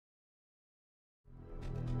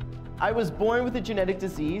I was born with a genetic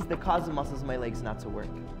disease that caused the muscles in my legs not to work.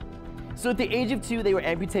 So at the age of 2, they were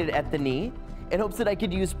amputated at the knee in hopes that I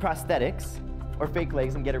could use prosthetics or fake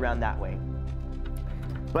legs and get around that way.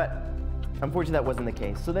 But unfortunately, that wasn't the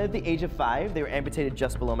case. So then at the age of 5, they were amputated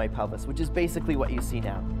just below my pelvis, which is basically what you see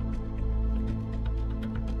now.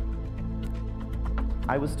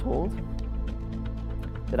 I was told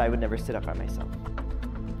that I would never sit up by myself.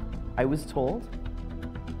 I was told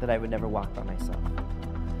that I would never walk by myself.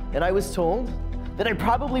 And I was told that I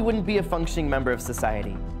probably wouldn't be a functioning member of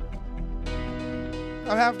society.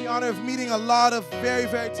 I have the honor of meeting a lot of very,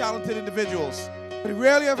 very talented individuals. But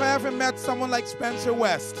rarely have I ever met someone like Spencer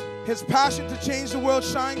West. His passion to change the world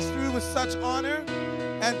shines through with such honor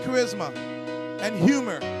and charisma and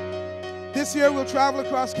humor. This year we'll travel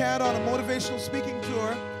across Canada on a motivational speaking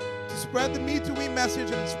tour to spread the Me to We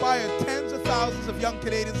message and inspire tens of thousands of young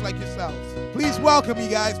Canadians like yourselves. Please welcome you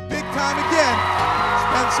guys, big time again,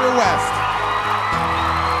 Spencer West.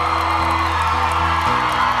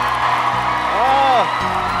 Oh,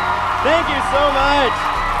 thank you so much.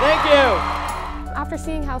 Thank you. After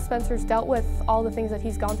seeing how Spencer's dealt with all the things that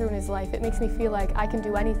he's gone through in his life, it makes me feel like I can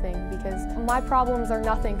do anything because my problems are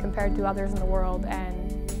nothing compared to others in the world,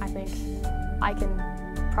 and I think I can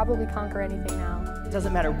probably conquer anything now. It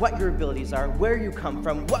doesn't matter what your abilities are, where you come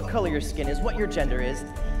from, what color your skin is, what your gender is.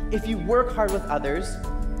 If you work hard with others,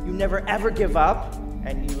 you never ever give up,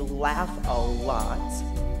 and you laugh a lot,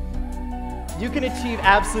 you can achieve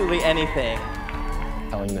absolutely anything.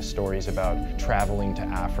 Telling the stories about traveling to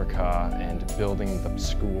Africa and building the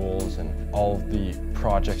schools and all of the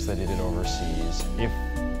projects that he did overseas. If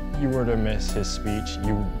you were to miss his speech,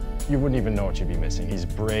 you wouldn't even know what you'd be missing. He's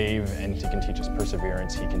brave, and he can teach us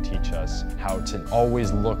perseverance. He can teach us how to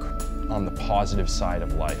always look on the positive side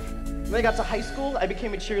of life. When I got to high school, I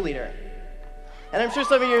became a cheerleader. And I'm sure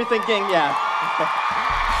some of you are thinking, yeah.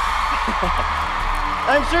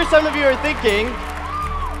 I'm sure some of you are thinking,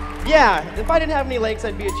 yeah, if I didn't have any legs,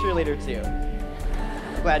 I'd be a cheerleader too.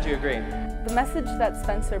 Glad you agree. The message that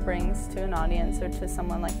Spencer brings to an audience or to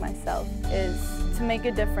someone like myself is to make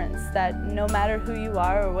a difference, that no matter who you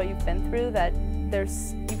are or what you've been through, that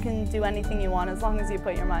you can do anything you want as long as you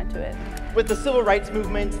put your mind to it. With the civil rights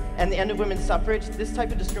movement and the end of women's suffrage, this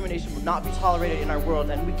type of discrimination will not be tolerated in our world,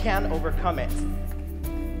 and we can overcome it.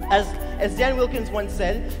 As Dan Wilkins once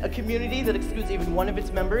said, a community that excludes even one of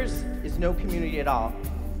its members is no community at all.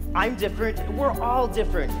 I'm different, we're all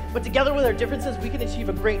different, but together with our differences, we can achieve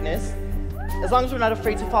a greatness as long as we're not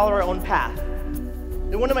afraid to follow our own path.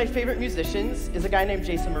 And one of my favorite musicians is a guy named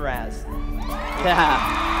Jason Mraz. Yeah,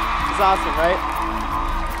 he's awesome, right?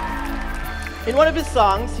 In one of his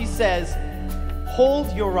songs, he says,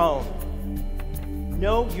 "Hold your own,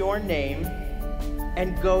 know your name,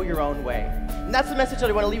 and go your own way." And that's the message that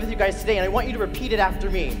I want to leave with you guys today, and I want you to repeat it after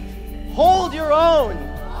me. Hold your own.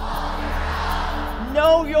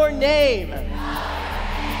 Know your name.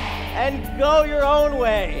 And go your own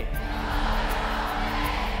way.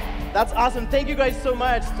 That's awesome. Thank you guys so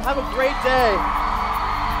much. Have a great day.